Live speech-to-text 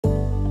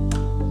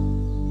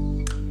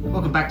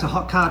Welcome back to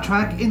Hot Car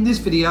Track. In this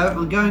video,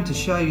 I'm going to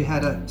show you how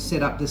to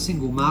set up the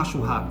single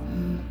Marshall hut.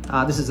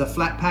 This is a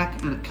flat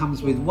pack and it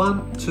comes with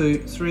 1, 2,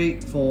 3,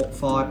 4,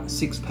 5,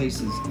 6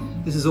 pieces.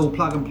 This is all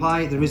plug and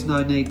play. There is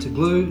no need to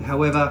glue.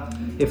 However,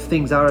 if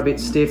things are a bit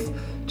stiff,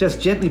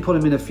 just gently put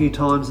them in a few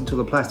times until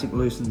the plastic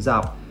loosens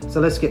up. So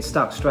let's get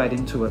stuck straight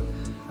into it.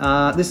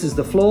 This is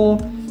the floor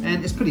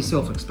and it's pretty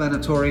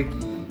self-explanatory.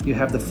 You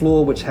have the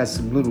floor which has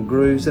some little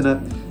grooves in it,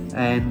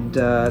 and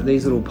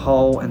these little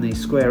pole and these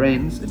square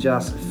ends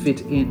just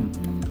fit in.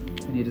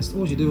 And you just,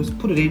 all you do is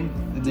put it in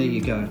and there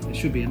you go. It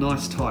should be a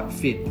nice tight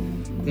fit.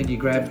 Then you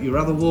grab your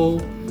other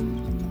wall.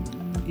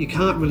 You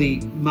can't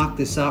really muck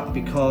this up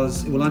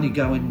because it will only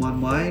go in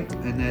one way,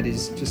 and that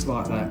is just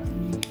like that.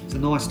 It's a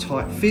nice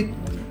tight fit,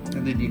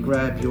 and then you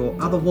grab your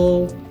other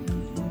wall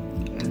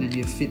and then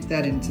you fit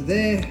that into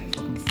there, if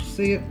I can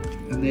see it,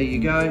 and there you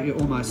go, you're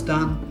almost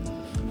done.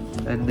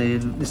 And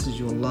then this is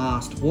your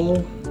last wall,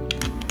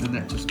 and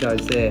that just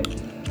goes there.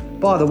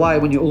 By the way,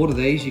 when you order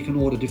these, you can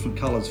order different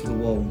colours for the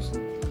walls.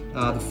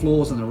 The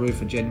floors and the roof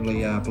are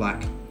generally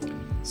black.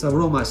 So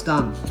we're almost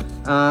done.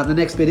 The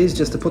next bit is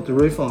just to put the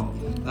roof on.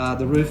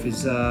 The roof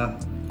is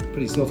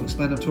pretty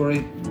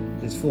self-explanatory.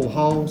 There's 4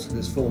 holes,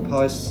 there's 4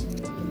 posts,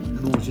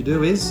 and all you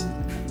do is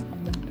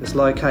just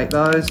locate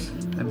those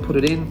and put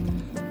it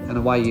in, and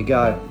away you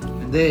go.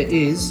 And there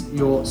is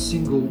your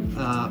single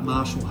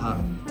Marshall hut.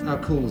 How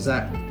cool is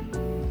that?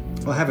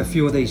 I have a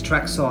few of these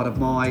trackside of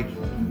my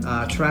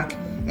track,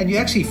 and you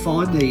actually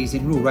find these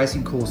in real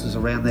racing courses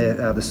around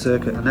the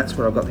circuit, and that's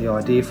where I got the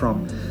idea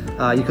from.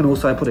 You can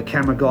also put a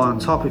camera guy on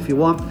top if you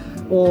want,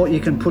 or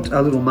you can put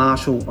a little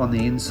Marshall on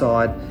the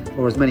inside,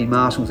 or as many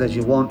Marshalls as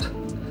you want,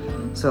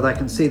 so they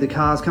can see the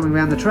cars coming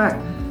around the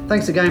track.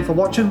 Thanks again for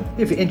watching.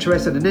 If you're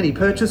interested in any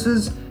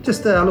purchases,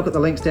 just look at the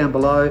links down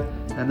below,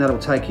 and that'll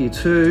take you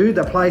to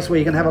the place where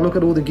you can have a look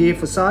at all the gear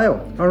for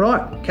sale. All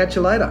right, catch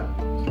you later.